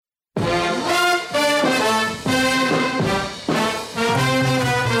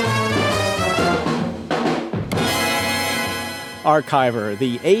Archiver,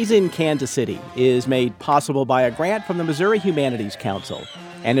 the A's in Kansas City, is made possible by a grant from the Missouri Humanities Council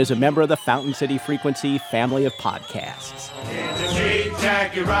and is a member of the Fountain City Frequency family of podcasts. In the street,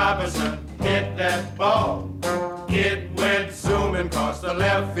 Jackie Robinson hit that ball. It went zooming across the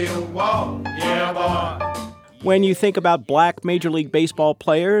left field wall. Yeah, boy. When you think about black Major League Baseball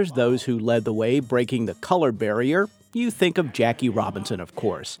players, those who led the way breaking the color barrier, you think of Jackie Robinson, of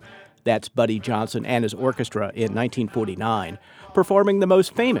course. That's Buddy Johnson and his orchestra in 1949, performing the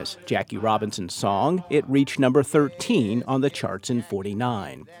most famous Jackie Robinson song. It reached number 13 on the charts in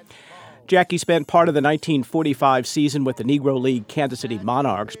 '49. Jackie spent part of the 1945 season with the Negro League Kansas City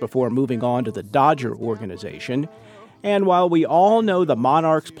Monarchs before moving on to the Dodger organization. And while we all know the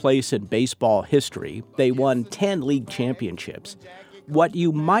Monarchs' place in baseball history, they won 10 league championships. What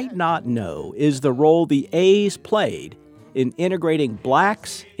you might not know is the role the A's played in integrating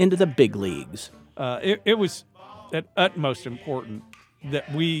blacks into the big leagues. It was at utmost important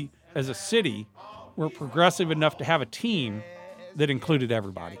that we, as a city, were progressive enough to have a team that included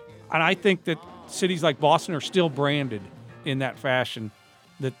everybody. And I think that cities like Boston are still branded in that fashion,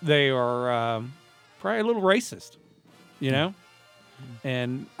 that they are probably a little racist, you know?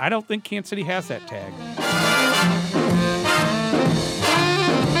 And I don't think Kansas City has that tag.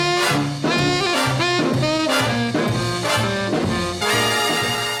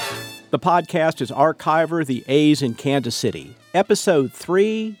 The podcast is Archiver, the A's in Kansas City. Episode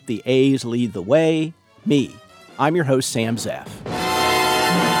 3, The A's Lead the Way. Me. I'm your host, Sam Zeff.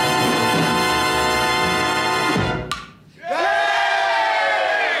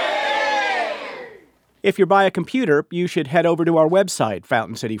 If you're by a computer, you should head over to our website,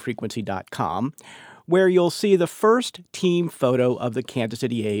 FountainCityFrequency.com, where you'll see the first team photo of the Kansas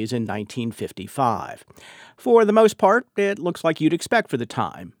City A's in 1955. For the most part, it looks like you'd expect for the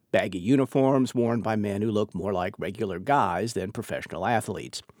time. Baggy uniforms worn by men who look more like regular guys than professional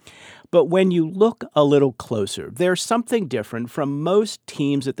athletes. But when you look a little closer, there's something different from most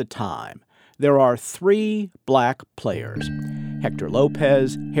teams at the time. There are 3 black players: Hector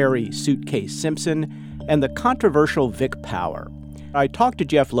Lopez, Harry Suitcase Simpson, and the controversial Vic Power. I talked to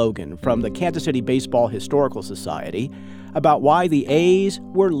Jeff Logan from the Kansas City Baseball Historical Society about why the A's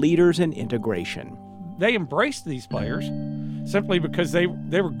were leaders in integration. They embraced these players simply because they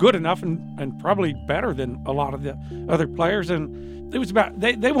were good enough and probably better than a lot of the other players. And it was about,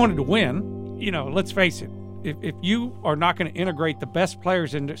 they wanted to win. You know, let's face it, if you are not going to integrate the best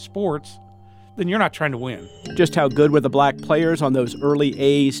players into sports, then you're not trying to win. Just how good were the black players on those early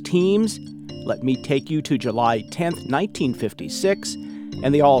A's teams? Let me take you to July 10th, 1956,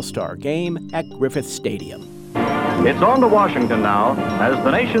 and the All-Star Game at Griffith Stadium. It's on to Washington now, as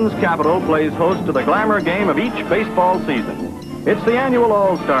the nation's capital plays host to the glamour game of each baseball season. It's the annual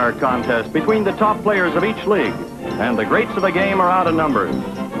All-Star contest between the top players of each league, and the greats of the game are out of numbers.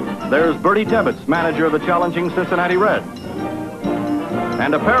 There's Bertie Tebbetts, manager of the challenging Cincinnati Reds,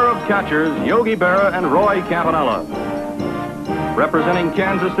 and a pair of catchers, Yogi Berra and Roy Campanella. Representing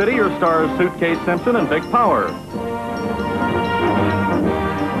Kansas City are stars Suitcase Simpson and Vic Power.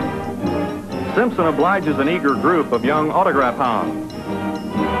 Simpson obliges an eager group of young autograph hounds.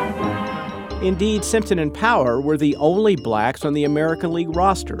 Indeed, Simpson and Power were the only blacks on the American League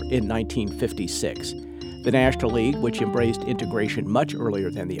roster in 1956. The National League, which embraced integration much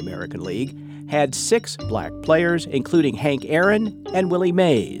earlier than the American League, had 6 black players, including Hank Aaron and Willie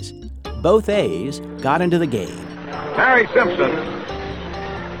Mays. Both A's got into the game. Harry Simpson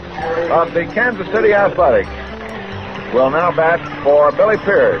of the Kansas City Athletics will now bat for Billy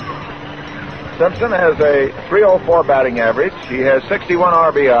Pierce. Simpson has a .304 batting average. He has 61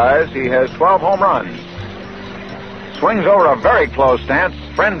 RBIs. He has 12 home runs. Swings over a very close stance.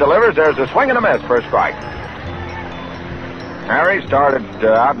 Friend delivers. There's a swing and a miss for a strike. Harry started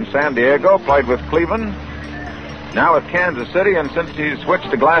out in San Diego, played with Cleveland, now with Kansas City, and since he's switched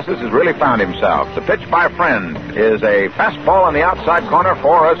to glasses, has really found himself. The pitch by Friend is a fastball on the outside corner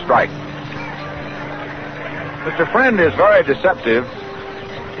for a strike. Mr. Friend is very deceptive.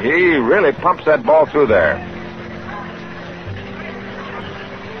 He really pumps that ball through there.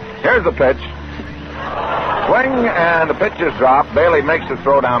 Here's the pitch. Swing, and the pitch is dropped. Bailey makes the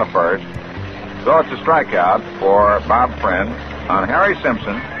throw down to first. So it's a strikeout for Bob Friend on Harry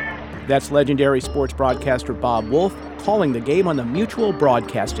Simpson. That's legendary sports broadcaster Bob Wolf calling the game on the Mutual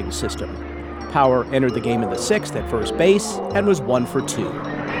Broadcasting System. Power entered the game in the 6th at first base and was 1 for 2.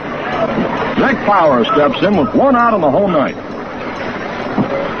 Vic Power steps in with 1 out on the whole night.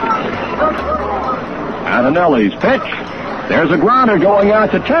 Antonelli's pitch. There's a grounder going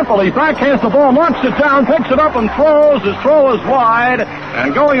out to Temple. He backhands the ball, knocks it down, picks it up and throws. His throw is wide,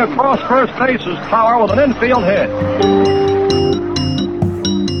 and going across first base is Power with an infield hit.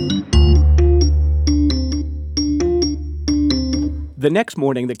 The next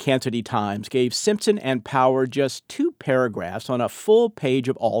morning, the Kansas City Times gave Simpson and Power just 2 paragraphs on a full page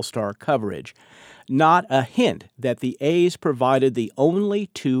of all-star coverage. Not a hint that the A's provided the only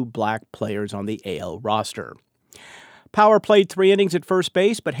 2 black players on the AL roster. Power played 3 innings at first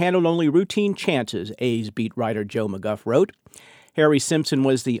base, but handled only routine chances, A's beat writer Joe McGuff wrote. Harry Simpson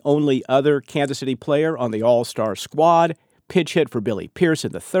was the only other Kansas City player on the all-star squad, pitch hit for Billy Pierce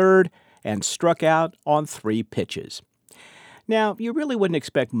in the 3rd, and struck out on 3 pitches. Now, you really wouldn't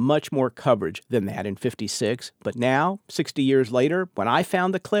expect much more coverage than that in '56, but now, 60 years later, when I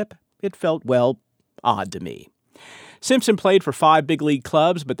found the clip, it felt, well, odd to me. Simpson played for 5 big league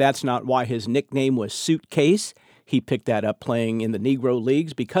clubs, but that's not why his nickname was Suitcase. He picked that up playing in the Negro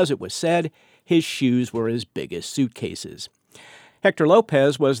Leagues because it was said his shoes were as big as suitcases. Hector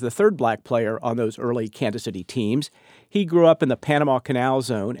Lopez was the 3rd black player on those early Kansas City teams. He grew up in the Panama Canal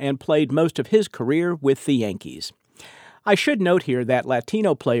Zone and played most of his career with the Yankees. I should note here that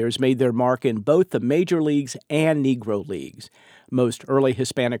Latino players made their mark in both the major leagues and Negro Leagues. Most early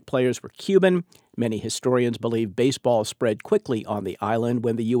Hispanic players were Cuban. Many historians believe baseball spread quickly on the island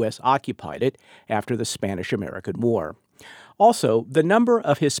when the U.S. occupied it after the Spanish-American War. Also, the number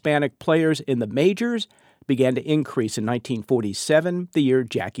of Hispanic players in the majors began to increase in 1947, the year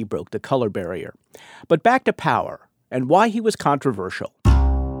Jackie broke the color barrier. But back to Power and why he was controversial.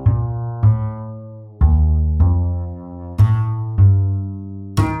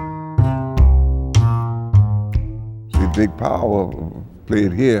 Big Power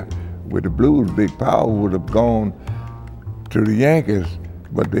played here with the Blues. Big Power would have gone to the Yankees,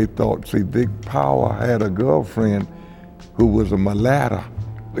 but they thought, Big Power had a girlfriend who was a mulatto,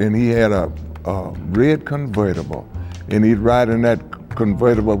 and he had a red convertible, and he'd ride in that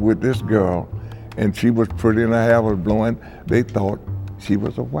convertible with this girl, and she was pretty and her hair was blowing. They thought she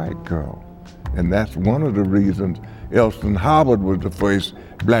was a white girl, and that's one of the reasons Elston Howard was the first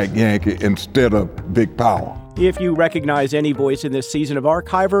black Yankee instead of Big Power. If you recognize any voice in this season of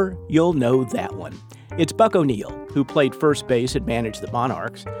Archiver, you'll know that one. It's Buck O'Neil, who played first base and managed the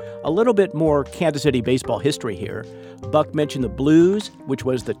Monarchs. A little bit more Kansas City baseball history here. Buck mentioned the Blues, which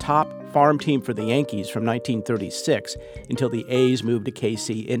was the top farm team for the Yankees from 1936 until the A's moved to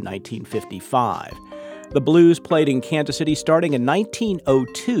KC in 1955. The Blues played in Kansas City starting in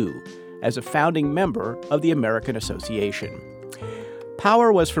 1902 as a founding member of the American Association.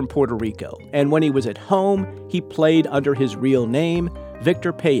 Power was from Puerto Rico, and when he was at home, he played under his real name,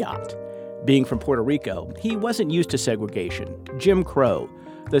 Victor Payat. Being from Puerto Rico, he wasn't used to segregation, Jim Crow,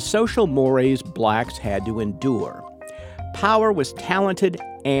 the social mores blacks had to endure. Power was talented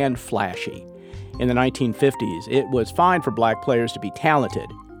and flashy. In the 1950s, it was fine for black players to be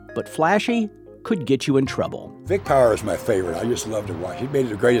talented, but flashy could get you in trouble. Vic Power is my favorite. I just love to watch. He made it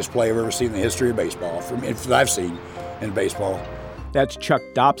the greatest play I've ever seen in the history of baseball, from that I've seen in baseball. That's Chuck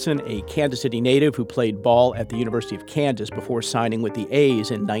Dobson, a Kansas City native who played ball at the University of Kansas before signing with the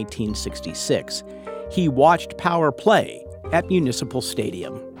A's in 1966. He watched Power play at Municipal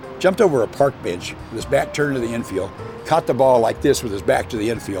Stadium. Jumped over a park bench with his back turned to the infield, caught the ball like this with his back to the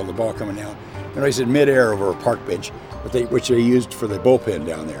infield, the ball coming down. And he's in midair over a park bench, which they used for the bullpen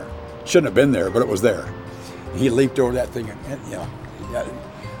down there. Shouldn't have been there, but it was there. He leaped over that thing, and you know.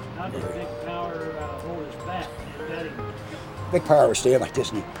 How did Vic Power hold his bat and batting? Vic Power was staying like this,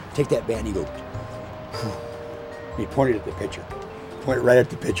 and he'd take that bat and he'd go, he pointed at the pitcher. Pointed right at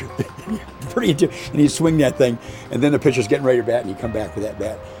the pitcher. And he'd swing that thing, and then the pitcher's getting ready to bat, and he'd come back with that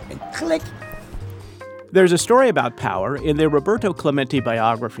bat, and click. There's a story about Power in the Roberto Clemente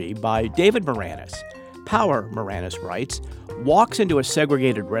biography by David Moranis. Power, Moranis writes, walks into a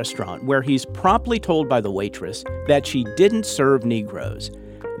segregated restaurant where he's promptly told by the waitress that she didn't serve Negroes.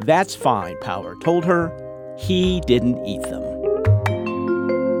 That's fine, Power told her. He didn't eat them.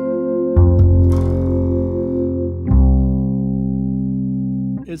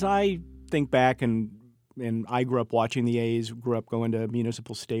 As I think back, and I grew up watching the A's, grew up going to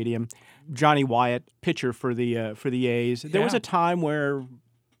Municipal Stadium. Johnny Wyatt, pitcher for the A's. There was a time where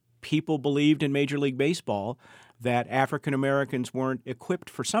people believed in Major League Baseball that African Americans weren't equipped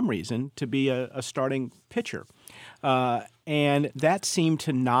for some reason to be a starting pitcher, and that seemed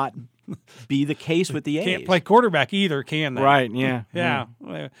to not be the case with the A's. Can't play quarterback either, can they? Right, yeah. Yeah.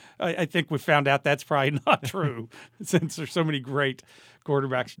 I think we found out that's probably not true since there's so many great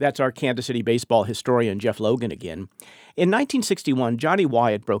quarterbacks. That's our Kansas City baseball historian, Jeff Logan, again. In 1961, Johnny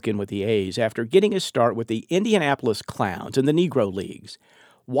Wyatt broke in with the A's after getting his start with the Indianapolis Clowns in the Negro Leagues.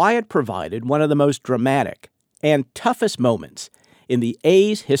 Wyatt provided one of the most dramatic and toughest moments in the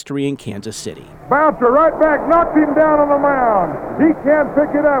A's history in Kansas City. Bouncer right back, knocked him down on the mound. He can't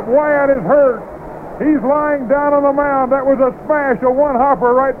pick it up. Wyatt is hurt. He's lying down on the mound. That was a smash, a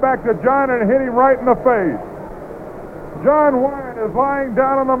one-hopper right back to John and hit him right in the face. John Wyatt is lying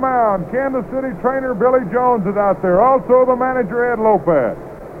down on the mound. Kansas City trainer Billy Jones is out there. Also the manager Ed Lopez.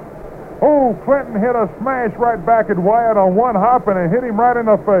 Oh, Clinton hit a smash right back at Wyatt on one hop and it hit him right in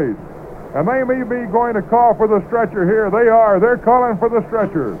the face. And they may be going to call for the stretcher here. They are. They're calling for the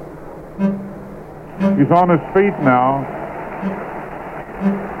stretcher. He's on his feet now.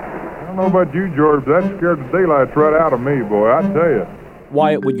 I don't know about you, George, but that scared the daylights right out of me, boy, I tell you.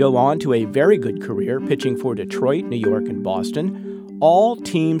 Wyatt would go on to a very good career pitching for Detroit, New York, and Boston, all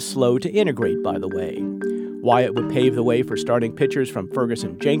teams slow to integrate, by the way. Wyatt would pave the way for starting pitchers from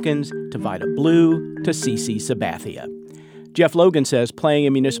Ferguson Jenkins to Vida Blue to CC Sabathia. Jeff Logan says playing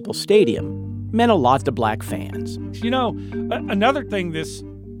in Municipal Stadium meant a lot to black fans. You know, another thing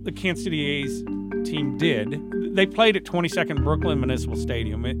the Kansas City A's team did, they played at 22nd Brooklyn Municipal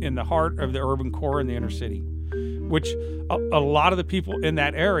Stadium in the heart of the urban core in the inner city, which a lot of the people in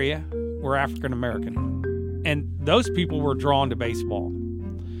that area were African American. And those people were drawn to baseball.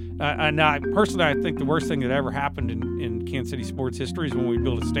 And I think the worst thing that ever happened in Kansas City sports history is when we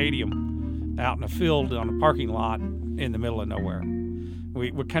built a stadium out in a field on a parking lot in the middle of nowhere.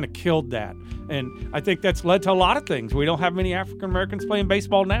 We kind of killed that. And I think that's led to a lot of things. We don't have many African Americans playing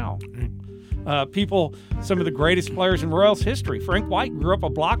baseball now. Some of the greatest players in Royals history. Frank White grew up a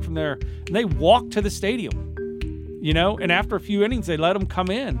block from there, and they walked to the stadium, you know, and after a few innings, they let them come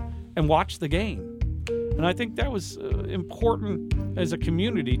in and watch the game. And I think that was important as a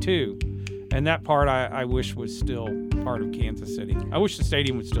community, too. And that part I wish was still part of Kansas City. I wish the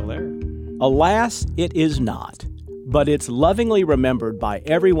stadium was still there. Alas, it is not. But it's lovingly remembered by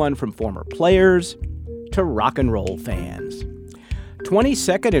everyone from former players to rock and roll fans.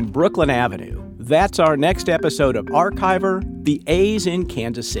 22nd and Brooklyn Avenue. That's our next episode of Archiver, The A's in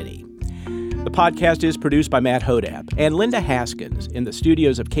Kansas City. The podcast is produced by Matt Hodap and Linda Haskins in the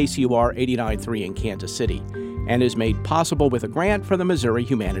studios of KCUR 89.3 in Kansas City and is made possible with a grant from the Missouri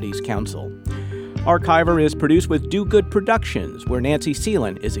Humanities Council. Archiver is produced with Do Good Productions, where Nancy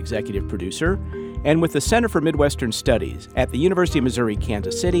Seelan is executive producer, and with the Center for Midwestern Studies at the University of Missouri,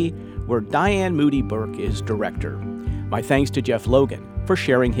 Kansas City, where Diane Moody Burke is director. My thanks to Jeff Logan for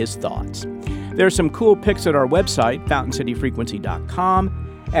sharing his thoughts. There's some cool pics at our website,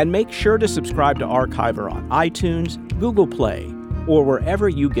 FountainCityFrequency.com, and make sure to subscribe to Archiver on iTunes, Google Play, or wherever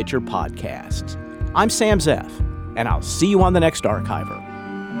you get your podcasts. I'm Sam Zeff, and I'll see you on the next Archiver.